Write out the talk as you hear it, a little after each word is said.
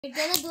We're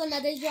gonna do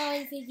another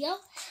drawing video,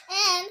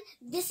 and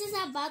this is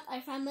about our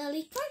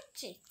family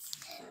portraits.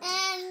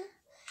 And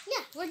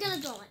yeah, we're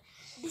gonna draw one.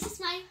 This is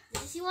mine.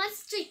 This is Yuan.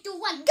 3, 2,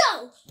 1,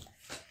 go!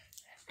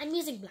 I'm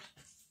using black.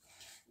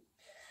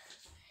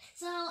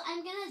 So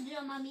I'm gonna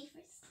draw mommy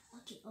first.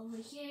 Okay, over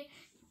here.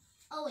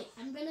 Oh wait,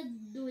 I'm gonna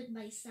do it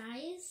by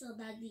size. So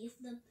daddy is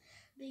the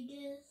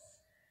biggest.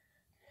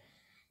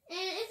 And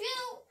if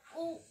you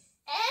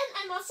and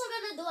I'm also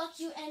gonna do a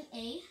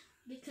Q&A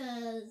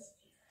because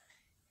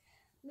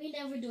we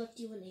never do a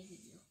Q&A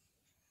video.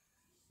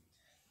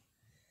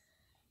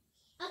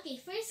 Okay,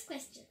 first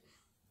question.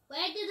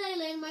 Where did I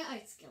learn my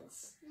art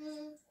skills?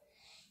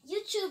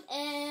 YouTube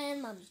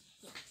and mommy.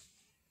 Yeah.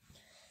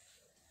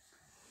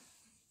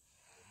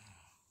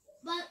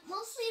 But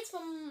mostly it's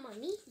from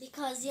mommy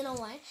because you know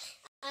why?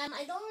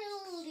 I don't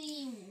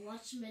really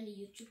watch many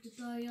YouTube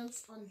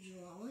tutorials on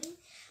drawing,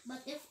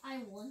 but if I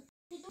want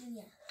to,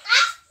 yeah.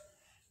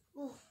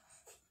 Oh,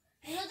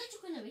 you know that you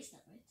can erase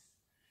that, right?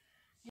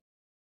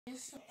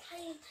 Yes, a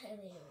tiny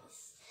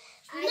erase.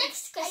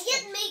 Next question.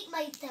 I can make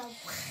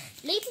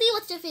myself. Lately,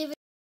 what's your favorite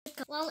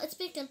color? Well, it's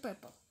pink and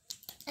purple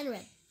and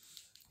red.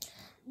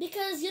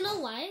 Because you know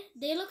why?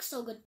 They look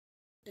so good.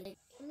 I mean,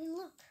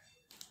 look.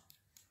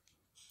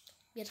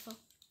 Beautiful.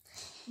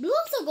 Blue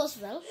also goes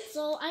well,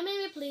 so I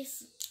may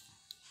replace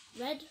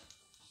red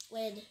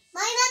with...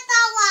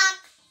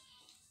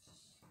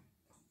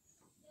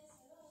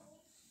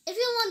 If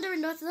you're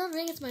wondering what's the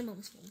ring, it's my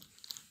mom's phone.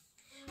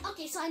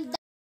 Okay, so I'm done.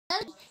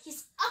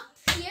 He's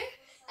up here,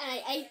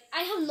 and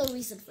I have no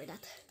reason for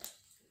that.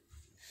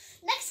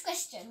 Next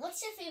question.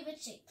 What's your favorite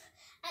shape?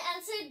 I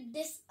answered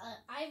this.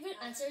 I've been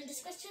answering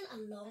this question a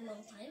long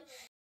time.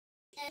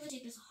 And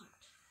shape is a heart.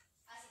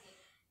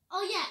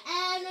 Oh yeah,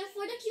 and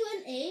for the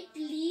Q&A,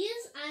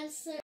 please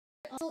answer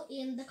also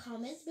in the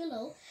comments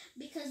below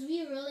because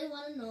we really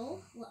want to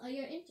know what are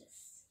your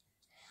interests.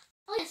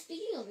 Oh yeah,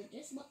 speaking of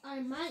interests, what are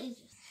my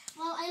interests?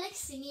 Well, I like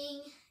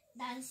singing,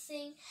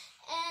 dancing,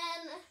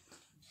 and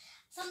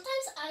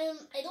sometimes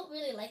I don't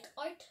really like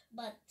art,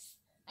 but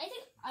I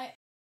think I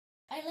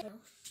like,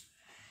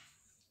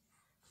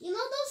 you know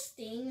those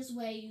things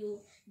where you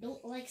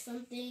don't like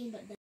something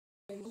but then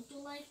you want to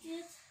like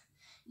it.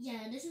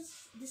 Yeah, this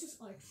is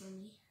art for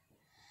me.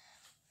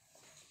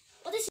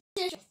 What is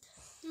your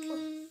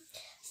strength?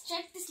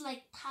 Strength is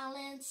like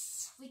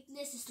talents.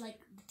 Weakness is like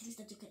the things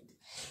that you can do.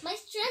 My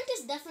strength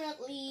is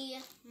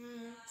definitely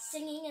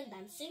singing and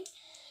dancing.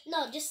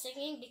 No, just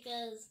singing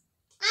because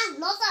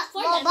not that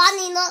more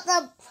body, not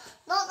that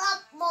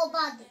more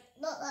body,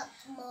 not that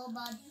more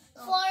body.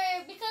 No.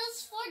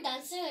 Because for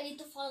dancing I need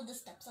to follow the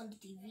steps on the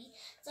TV,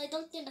 so I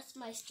don't think that's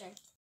my strength.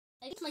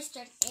 I think my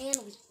strength and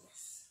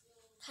weakness,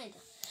 kinda.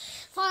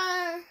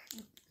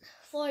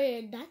 For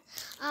that,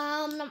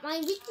 my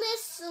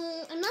weakness,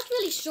 I'm not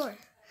really sure.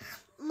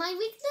 My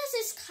weakness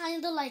is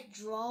kind of like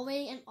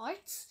drawing and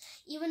arts,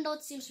 even though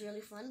it seems really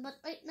fun. But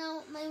right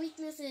now, my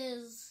weakness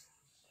is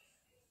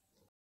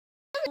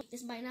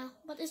this by now,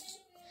 but it's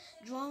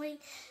drawing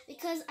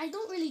because I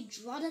don't really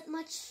draw that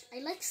much.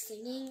 I like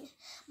singing,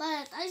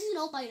 but as you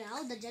know by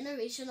now, the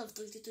generation of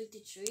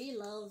 2023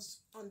 loves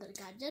on the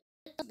gadget.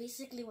 That's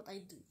basically what I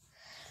do.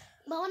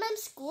 But when I'm in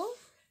school,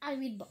 I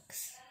read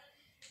books.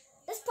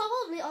 That's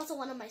probably also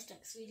one of my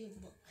strengths, reading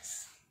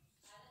books.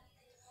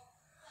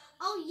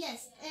 Oh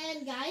yes,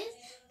 and guys,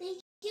 thank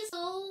you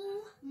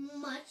so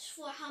much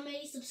for how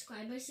many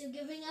subscribers you're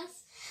giving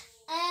us.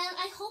 And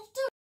I hope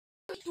to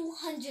reach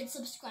 200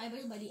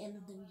 subscribers by the end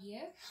of the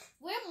year.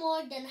 We're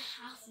more than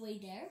halfway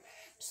there.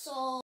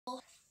 So,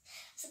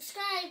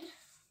 subscribe.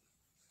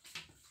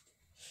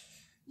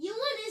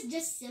 Yuan is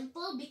just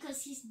simple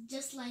because he's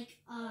just like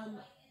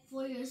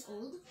 4 years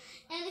old.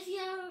 And if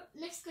your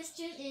next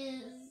question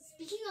is,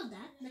 speaking of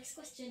that, next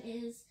question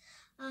is,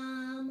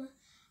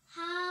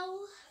 how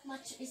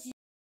much is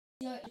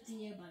your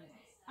 18-year brother?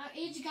 Our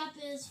age gap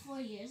is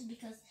 4 years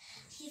because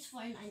he's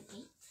 4 and I'm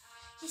 8.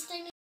 He's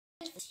turning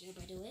this year,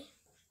 by the way.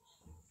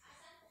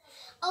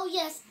 Oh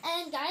yes,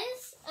 and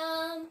guys,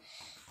 I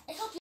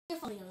hope you're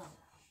following along.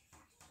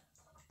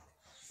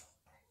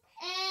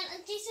 And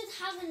in case you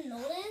haven't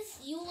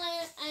noticed,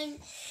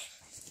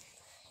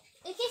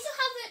 in case you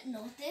haven't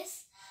noticed,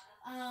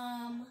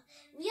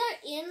 we are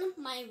in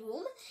my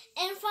room,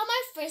 and from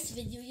our first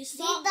video, you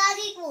saw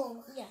daddy's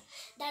room. Yeah,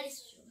 that is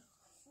true.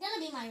 It's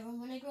gonna be my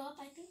room when I grow up,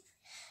 I think.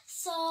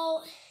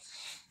 So,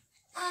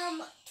 for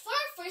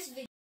our first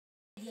video,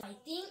 I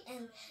think,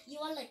 and you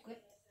all like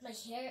gripped my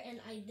hair,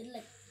 and I did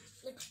like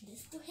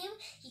this to him.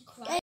 He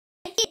cried.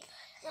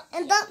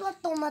 And that's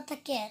what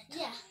tumatakit.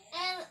 Yeah,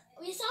 and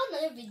we saw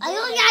another video.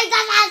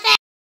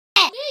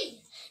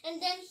 And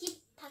then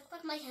he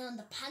pat my hand on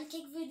the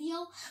pancake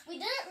video. We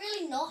didn't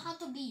really know how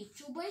to be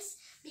YouTubers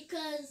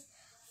because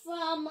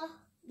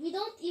we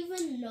don't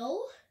even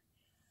know.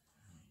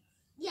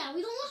 Yeah,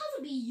 we don't know how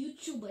to be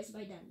YouTubers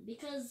by then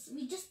because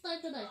we just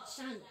started our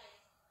channel.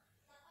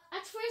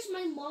 At first,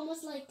 my mom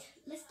was like,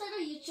 "Let's start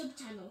a YouTube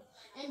channel,"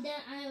 and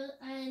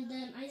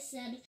then I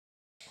said,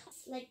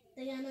 like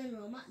Diana and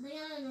Roma.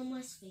 Diana and Roma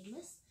is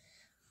famous.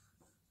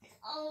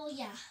 Oh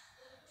yeah.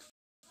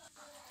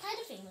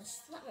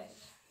 famous. Not very.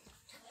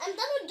 I'm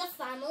done with the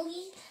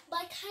family, but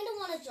I kind of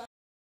want to draw.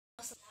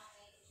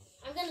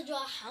 I'm gonna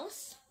draw a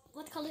house.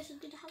 What color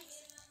should be the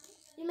house?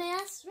 You may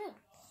ask. Red.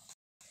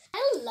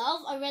 I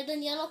love a red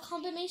and yellow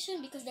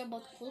combination because they're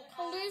both cool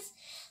colors.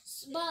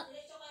 But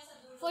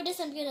for this,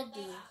 I'm gonna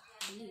do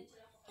blue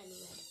and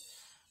red.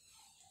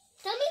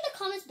 Tell me in the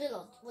comments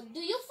below. Do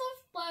you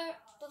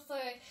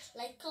prefer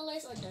light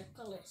colors or dark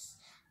colors?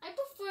 I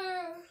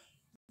prefer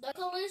dark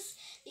colors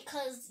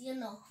because, you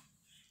know,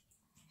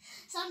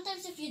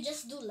 sometimes if you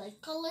just do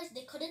light colors,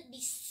 they couldn't be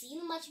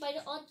seen much by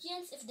the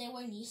audience if they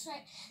were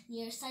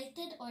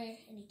nearsighted or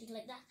anything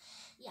like that.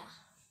 Yeah.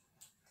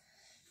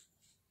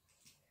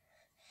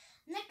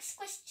 Next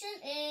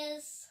question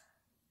is,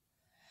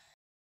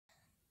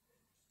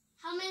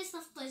 how many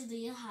stuffed toys do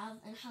you have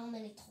and how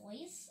many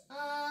toys?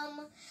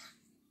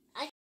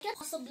 I can't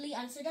possibly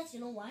answer that. You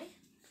know why?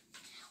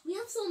 We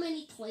have so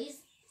many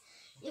toys.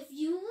 If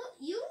you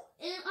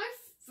in our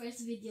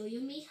first video,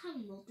 you may have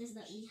noticed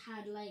that we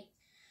had like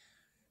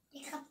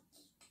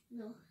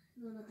no,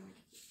 not the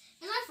makeup kit.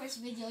 In our first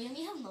video, you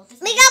may have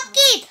noticed Makeup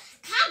kit!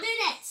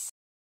 Cabinets!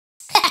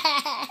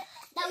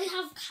 That we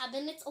have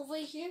cabinets over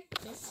here.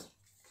 This.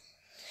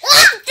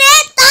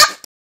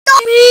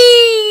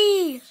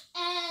 Me!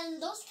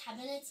 And those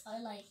cabinets are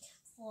like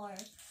for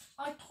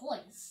our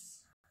toys.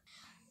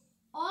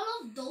 All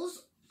of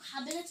those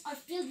cabinets are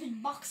filled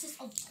with boxes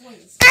of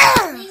toys.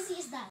 How crazy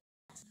is that?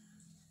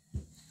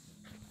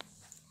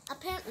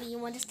 Apparently, you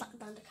want to slap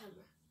down the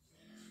camera.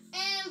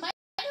 And by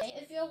the way,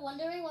 if you're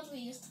wondering what we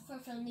use for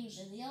filming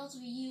videos,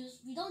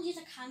 we don't use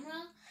a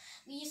camera.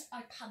 We use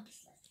our tablet.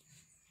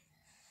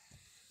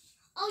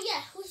 Oh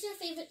yeah, who's your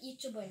favorite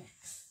YouTuber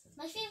next?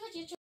 My favorite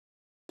YouTuber.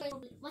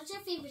 What's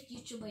your favorite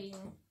YouTuber,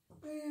 Yuan?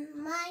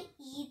 My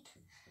eat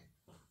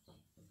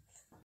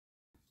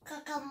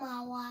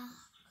Kakamawa.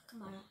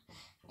 Kamara.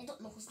 I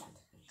don't know who's that.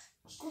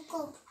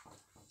 Coco.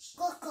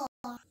 Coco?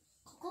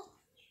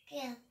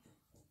 Yeah.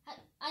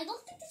 I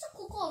don't think it's a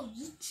Coco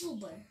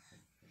YouTuber.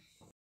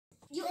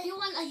 You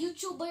want a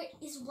YouTuber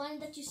is one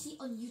that you see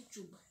on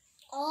YouTube.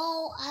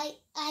 Oh, I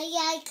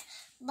like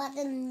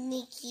Button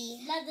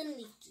Nikki.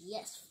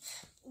 Yes.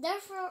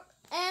 Therefore,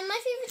 and my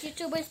favorite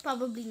YouTuber is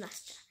probably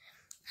Nastya.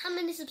 How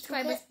many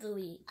subscribers do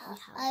we have?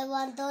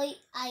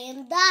 I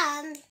am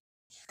done.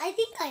 I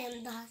think I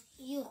am done.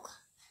 You.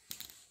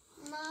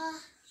 Ma,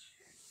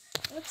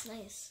 looks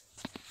nice.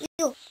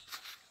 You.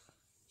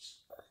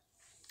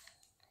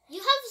 You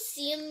have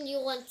seen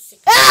Yuan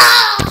 6.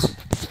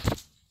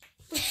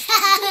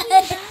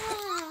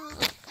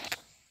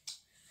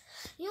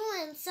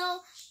 Yuan,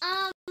 so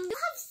you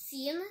have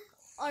seen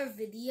our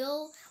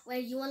video where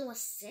Yuan was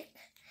sick,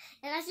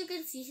 and as you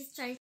can see, he's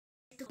trying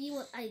to be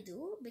what I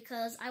do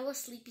because I was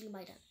sleeping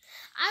by then.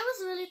 I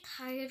was really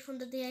tired from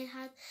the day I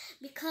had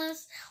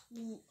because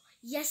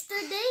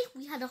yesterday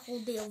we had a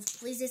whole day of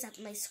quizzes at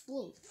my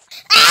school.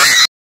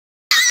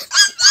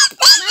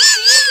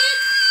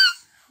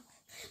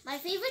 My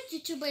favorite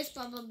YouTuber is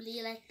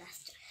probably like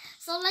Nastya.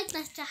 So like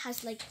Nastya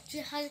has like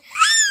 100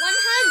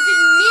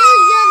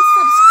 million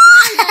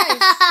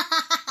subscribers.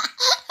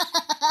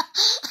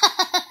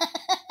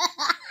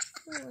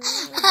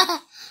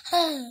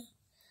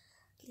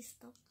 Please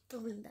stop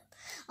doing that.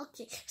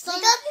 Okay, so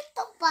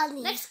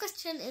funny. Next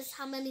question is,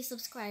 how many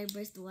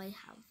subscribers do I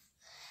have?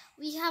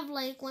 We have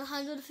like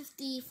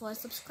 154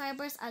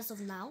 subscribers as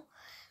of now.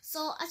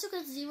 So as you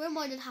can see, we're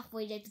more than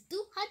halfway there to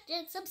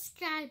 200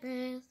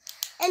 subscribers.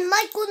 And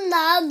my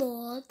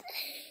kunanot.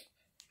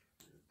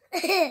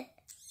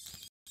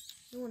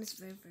 Yuan is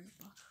very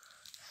far.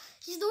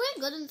 She's doing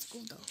good in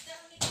school though.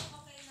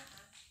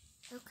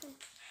 Okay.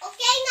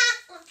 Okay na.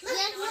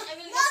 Yeah,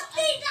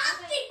 Nothing.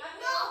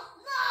 No.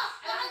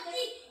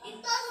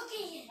 It's not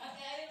okay.